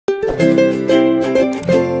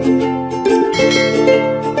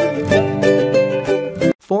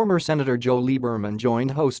Former Senator Joe Lieberman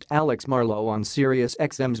joined host Alex Marlow on Sirius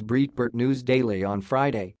XM's Breitbart News Daily on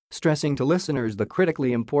Friday, stressing to listeners the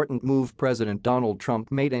critically important move President Donald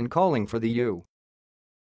Trump made in calling for the U.S.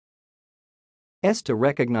 to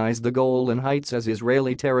recognize the Golan Heights as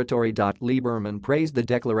Israeli territory. Lieberman praised the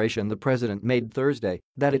declaration the president made Thursday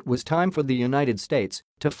that it was time for the United States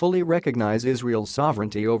to fully recognize Israel's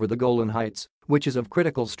sovereignty over the Golan Heights, which is of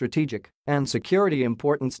critical strategic and security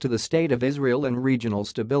importance to the state of Israel and regional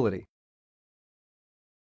stability.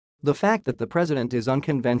 The fact that the president is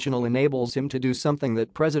unconventional enables him to do something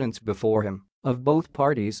that presidents before him, of both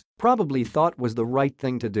parties, probably thought was the right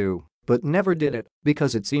thing to do, but never did it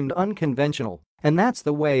because it seemed unconventional, and that's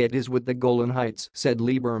the way it is with the Golan Heights, said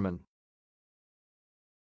Lieberman.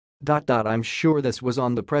 I'm sure this was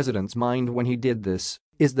on the president's mind when he did this,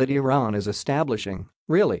 is that Iran is establishing,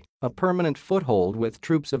 really, a permanent foothold with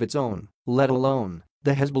troops of its own, let alone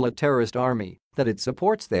the Hezbollah terrorist army that it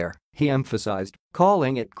supports there, he emphasized,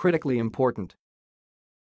 calling it critically important.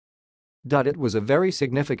 It was a very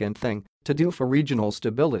significant thing to do for regional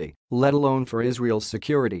stability, let alone for Israel's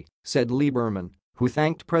security, said Lieberman, who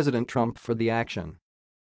thanked President Trump for the action.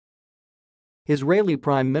 Israeli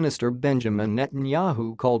Prime Minister Benjamin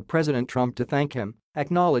Netanyahu called President Trump to thank him,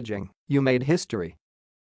 acknowledging, "You made history."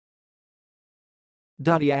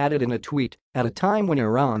 He added in a tweet, "At a time when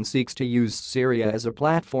Iran seeks to use Syria as a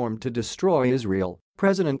platform to destroy Israel,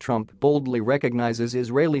 President Trump boldly recognizes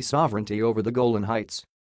Israeli sovereignty over the Golan Heights.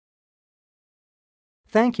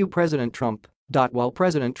 Thank you, President Trump." While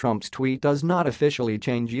President Trump's tweet does not officially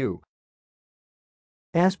change U.S.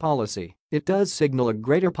 policy, it does signal a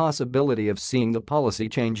greater possibility of seeing the policy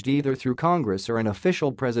changed either through Congress or an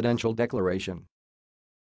official presidential declaration.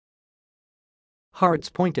 Hartz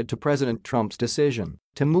pointed to President Trump's decision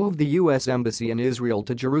to move the U.S. Embassy in Israel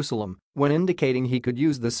to Jerusalem when indicating he could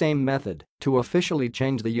use the same method to officially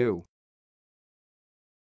change the U.S.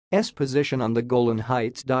 position on the Golan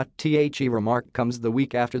Heights. The remark comes the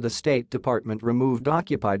week after the State Department removed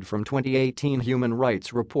occupied from 2018 human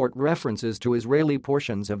rights report references to Israeli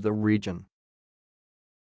portions of the region.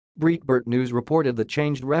 Breitbart News reported the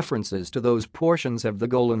changed references to those portions of the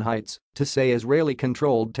Golan Heights to say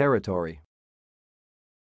Israeli-controlled territory.